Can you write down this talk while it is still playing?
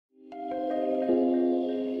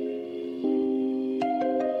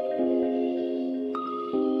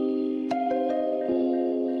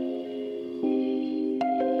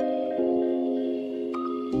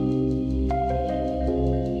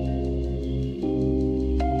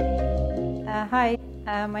Hi,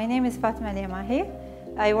 my name is Fatma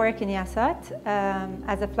Al-Yamahi. I work in Yasat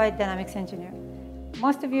as a flight dynamics engineer.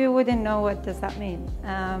 Most of you wouldn't know what does that mean.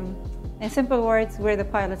 In simple words, we're the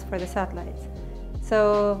pilots for the satellites.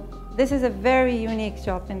 So this is a very unique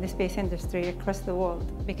job in the space industry across the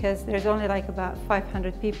world because there's only like about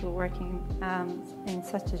 500 people working in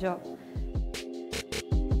such a job.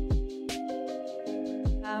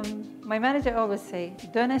 My manager always say,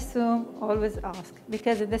 don't assume, always ask.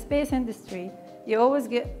 Because in the space industry, you always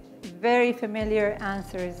get very familiar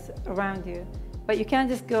answers around you, but you can't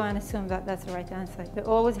just go and assume that that's the right answer. You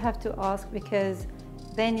always have to ask because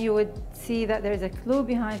then you would see that there's a clue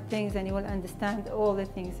behind things and you will understand all the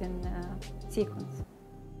things in sequence.